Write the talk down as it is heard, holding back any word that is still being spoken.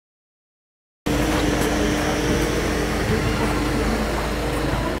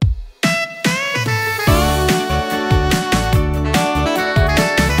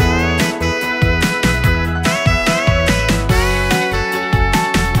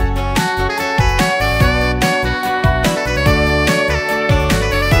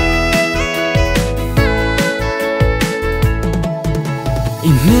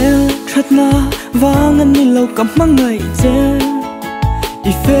email thắt na vang anh đi lâu cầm mang ngày chế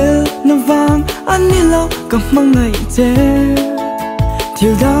email na vang anh đi lâu cầm mang ngày chế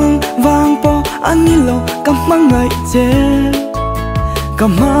thiêu đang vang po anh đi lâu cầm mang ngày chế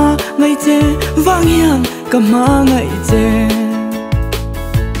cầm ma ngày chế vang hiền cầm ma ngày chế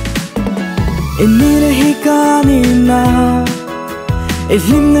ini na hika ni na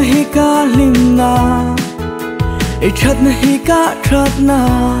lim na hika lim na chặt na hika chặt na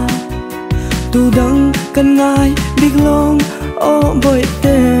tu đắng cần ngay big long ô bội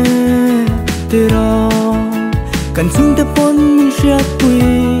tê tê ro cần chung ta pon mình sẽ quy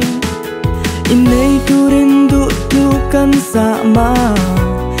in đây tu rin tu tu cần sama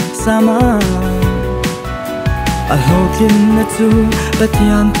sama alhokin na tu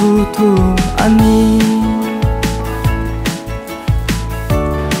patian tu tu ani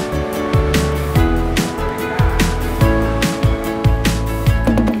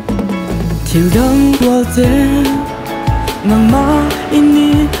thiêu đắng qua thế ngang má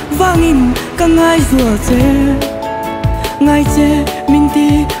ini vangin cả ngày rùa thế ngày chế mình ti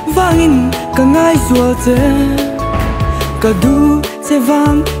vangin cả ngày rùa thế cả du chế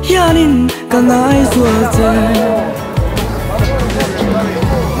vang hianin cả ngày rùa thế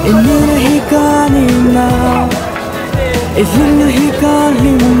ini na hika ni na lim na hika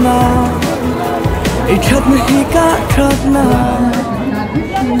lim na chặt na hika chặt na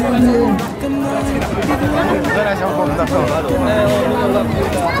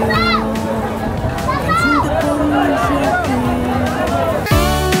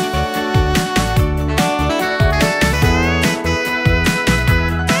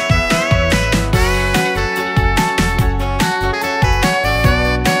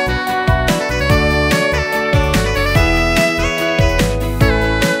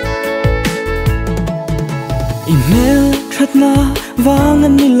email thắt na vang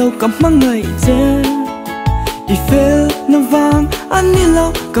anh đi lâu cầm mang ngày chế email na vang anh đi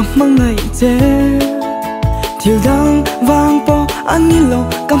lâu cầm mang ngày chế thiêu đang vang po anh đi lâu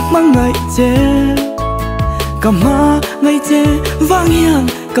cầm mang ngày chế cầm ma ngày chế vang hiền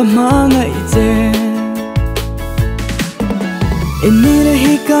cầm ma ngày chế ini na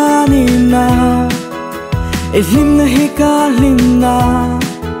hika ni na lim na hika lim na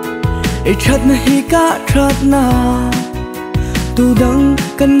chặt na hika chặt na tu đắng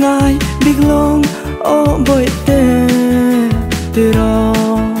cần ngay big long ô bội tê tê ro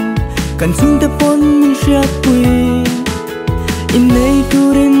cần chung ta pon mình sẽ quy in đây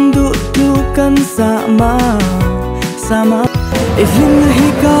tu rin tu tu cần sama sama lim na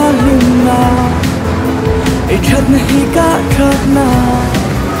hika lim na chặt na hika chặt na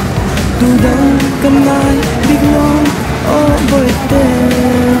tu đắng cần ngay big long ô bội tê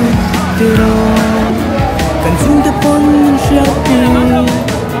tê ro cần chung ta pon mình sẽ quy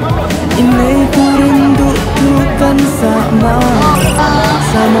in đây tu rin tu tu cần sama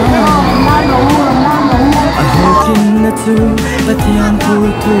sama ahokin na tu patian tu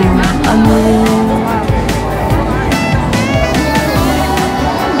tu ani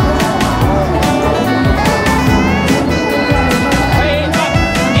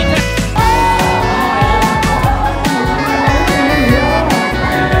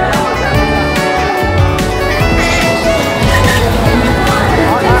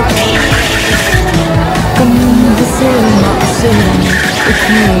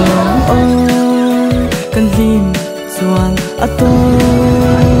kan lim chuan ato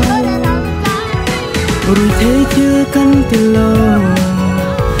rui thế thil kan tilo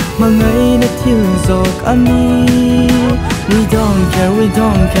mà ngày na thil zok ani we don't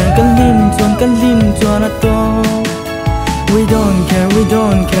care kan lim chuan ato we don't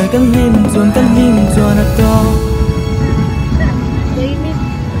care kan lim chuan ato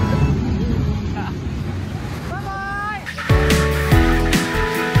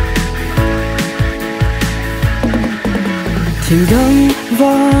thiêu đắng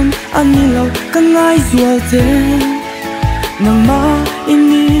vang anh đi lâu cả ngày rùa thế ngang má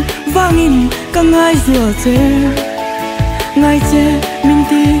ini vangin cả ngày rùa thế ngày chế mình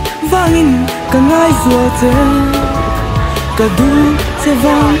ti vangin cả ngày rùa thế cả du chế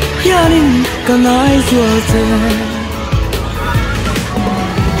vang hianin cả ngày rùa thế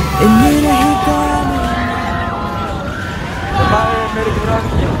ini na hika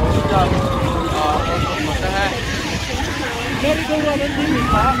मेरी को वाले दिन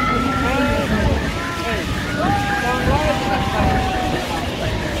था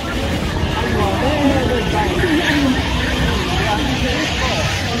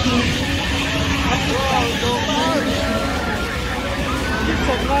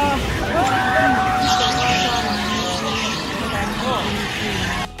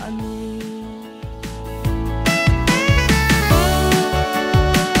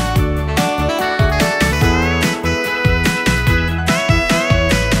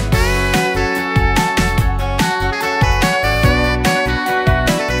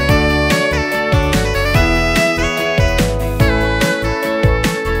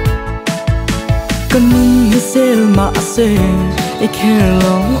kan ning hi sel ma se e kher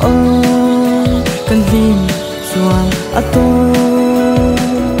long o kan lim chuan ato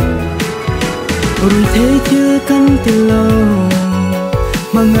rui thei thil kan ti lo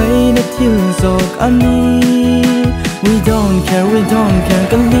mà ngày đã thiếu giọt ani we don't care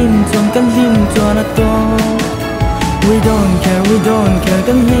kan lim chuan ato we don't care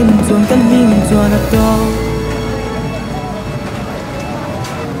kan lim chuan ato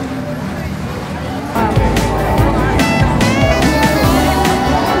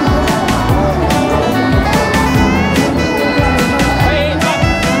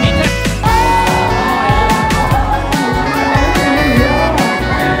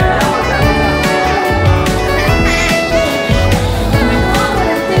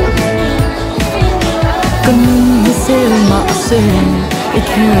it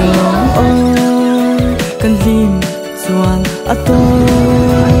here long o kan lim chuan ato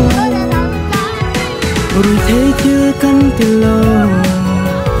rui thei thil kan ti lo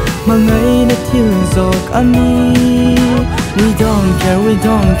mà ngày đã thiếu giọt ani we don't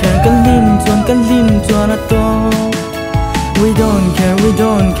care kan lim chuan ato we don't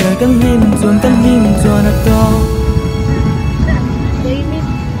care kan lim chuan ato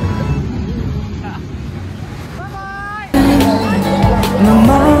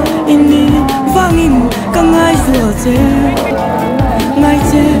ini vangin ka ngai sual che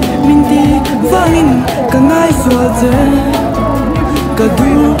min ti vangin ka ngai sual che ka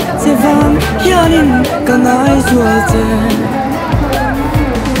du che vang hianin ka ngai sual che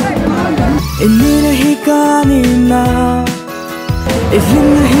ini na hi ka ni na lim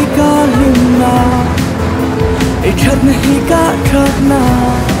na hi ka lim na chat na hi ka chat na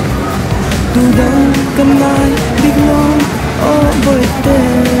tu dang ka ngai big long oh boy te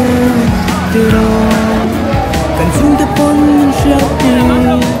ro kan chung te pon min shati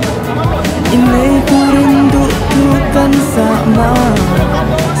in nei turin du kan sama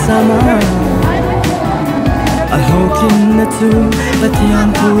a hokin na tu patian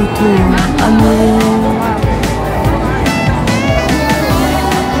tu ane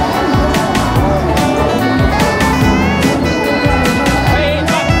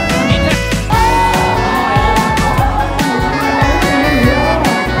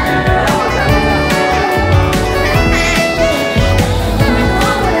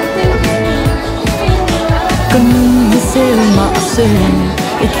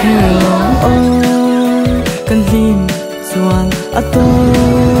it here long o kan lim chuan ato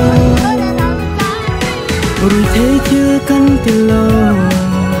rui thei thil kan ti lo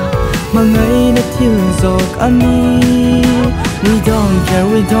mà ngày đã thiếu giọt ani we don't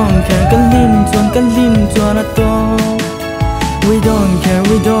care kan lim chuan ato we don't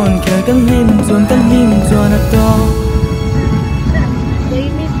care kan lim chuan ato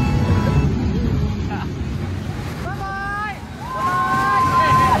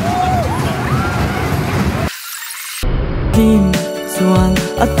lim chuan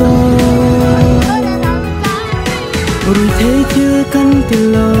ato rui thei thil kan ti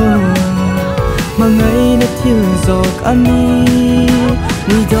lo mà ngày đã thiếu giọt ani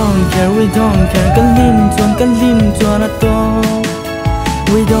we don't care kan lim chuan ato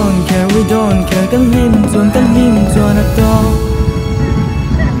we don't care kan lim chuan ato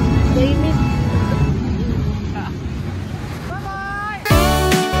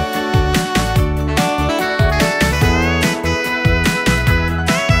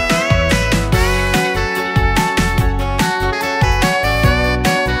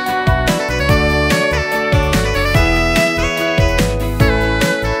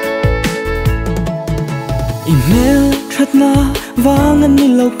email chat na vang ani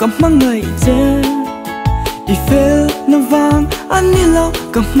lo kam mangai che ifel na vang ani lo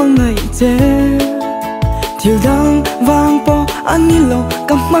kam mangai che thil dang vang po ani lo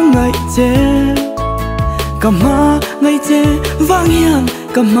kam mangai che kama ngai che vang hian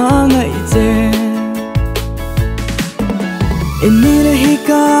kama ngai che ini na hi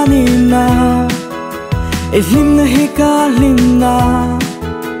ka ni na lim na hi ka lim na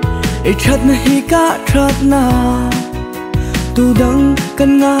chat na hi ka chat na tu dang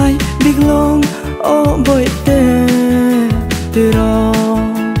kan ngai big long oh boy te ro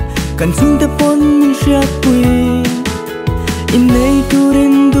kan chung te pon min shat pui in nei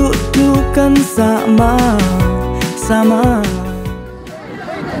turin du kan sama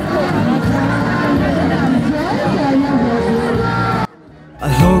a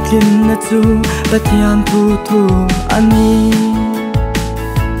hokin na chu patian tu ani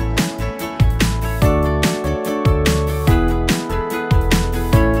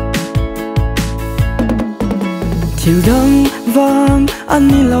thil dang vang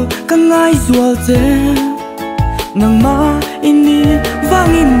ani lo ka ngai zual che nang ma ini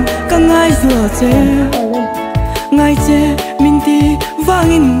vangin ka ngai zual che ngai che min ti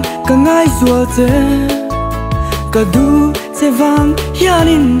vangin ka ngai zual che ka du che vang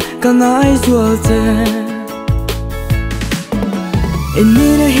hianin ka ngai zual che ini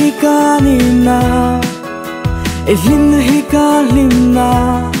na hi ka ni na lim na hi ka lim na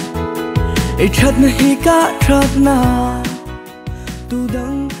chat na hi ka chat na tu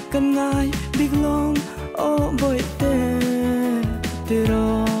dang kan ngai big long o boy te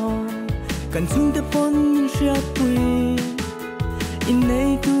ro kan chung te pon sia pui in nei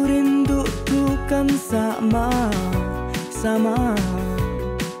tu rin du tu kan sama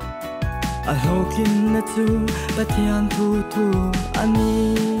a hokin na tu pathian tu ani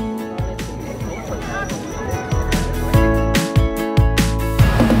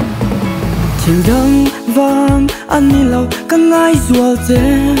thil dang vang ani lo ka ngai zual che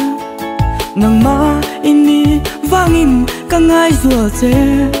nang ma ini vangin ka ngai zual che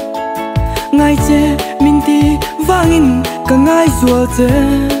ngai che min ti vangin ka ngai zual che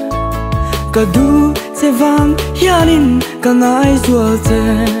ka du che vang hianin ka ngai zual che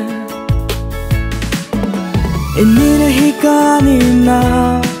ini na hi ka ni na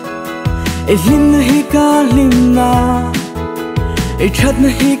lim na hi ka lim na chat na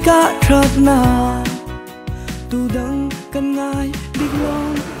hi ka chat na tu dang kan ngai big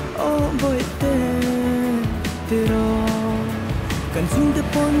long o boy te ro kan chung te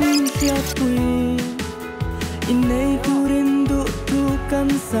pon sia pui in nei tu rin du tu kan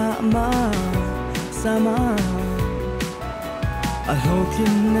sama a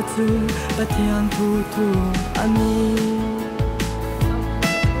hokin na tu pathian tu ani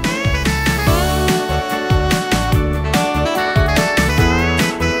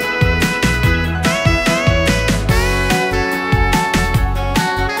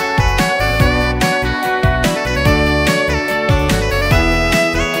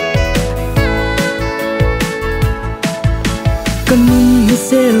kan ning hi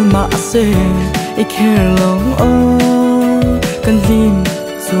sel ma se I care long o kan lim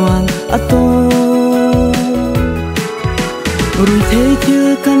chuan ato rui thei thil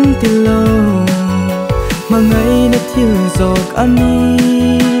kan til lo ma ngai na thil zok ani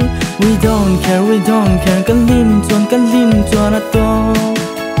we don't care kan lim chuan ato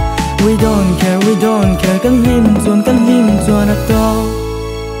we don't care kan lim chuan ato